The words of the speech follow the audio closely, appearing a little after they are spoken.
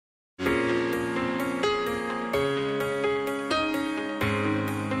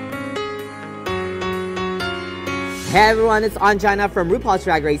Hey everyone, it's Anjana from RuPaul's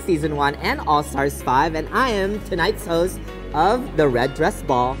Drag Race Season 1 and All Stars 5, and I am tonight's host of the Red Dress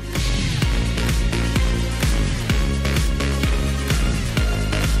Ball.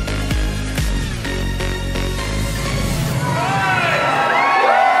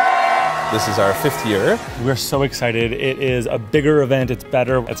 This is our 5th year. We're so excited. It is a bigger event. It's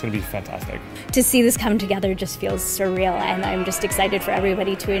better. It's going to be fantastic. To see this come together just feels surreal, and I'm just excited for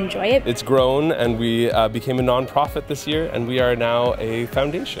everybody to enjoy it. It's grown, and we became a non-profit this year, and we are now a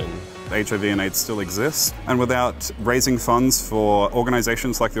foundation. HIV and AIDS still exists, and without raising funds for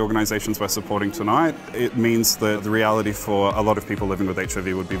organizations like the organizations we're supporting tonight, it means that the reality for a lot of people living with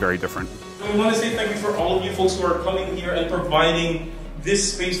HIV would be very different. We want to say thank you for all of you folks who are coming here and providing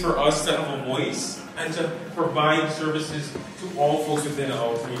this space for us to have a voice and to provide services to all folks within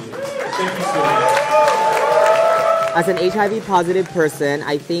our community. Thank you so much. As an HIV positive person,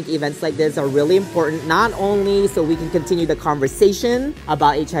 I think events like this are really important, not only so we can continue the conversation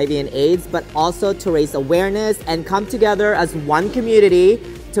about HIV and AIDS, but also to raise awareness and come together as one community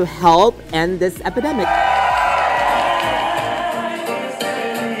to help end this epidemic.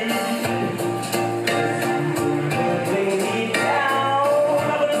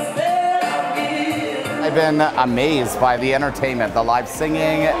 I've been amazed by the entertainment, the live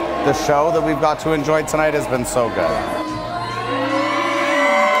singing, the show that we've got to enjoy tonight has been so good.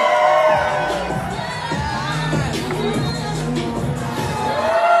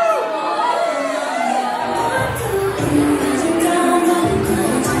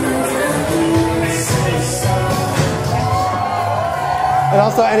 And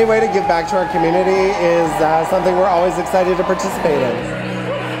also, any way to give back to our community is something we're always excited to participate in.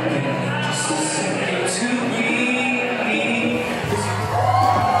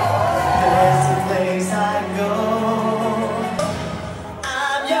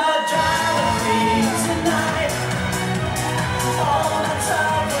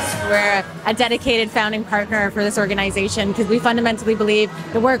 We're a dedicated founding partner for this organization because we fundamentally believe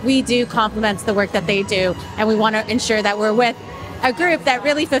the work we do complements the work that they do, and we want to ensure that we're with a group that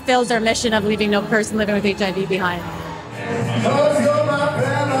really fulfills our mission of leaving no person living with HIV behind.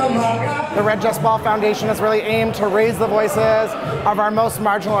 The Red Dress Ball Foundation is really aimed to raise the voices of our most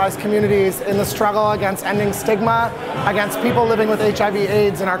marginalized communities in the struggle against ending stigma against people living with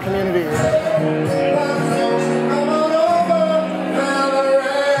HIV/AIDS in our communities.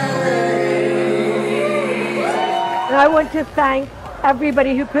 And I want to thank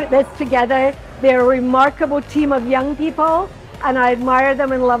everybody who put this together. They're a remarkable team of young people, and I admire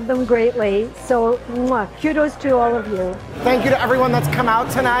them and love them greatly. So, kudos to all of you. Thank you to everyone that's come out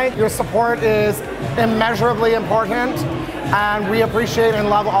tonight. Your support is immeasurably important, and we appreciate and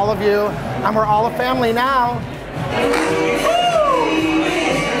love all of you. And we're all a family now.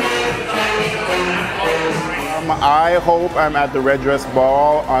 I hope I'm at the Red Dress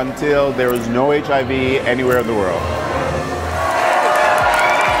Ball until there is no HIV anywhere in the world.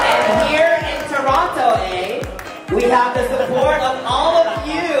 And here in Toronto, we have the support of all of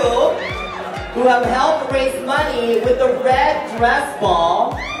you who have helped raise money with the Red Dress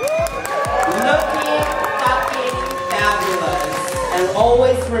Ball. Looking fucking fabulous. And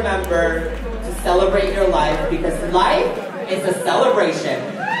always remember to celebrate your life, because life is a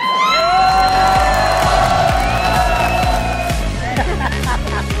celebration.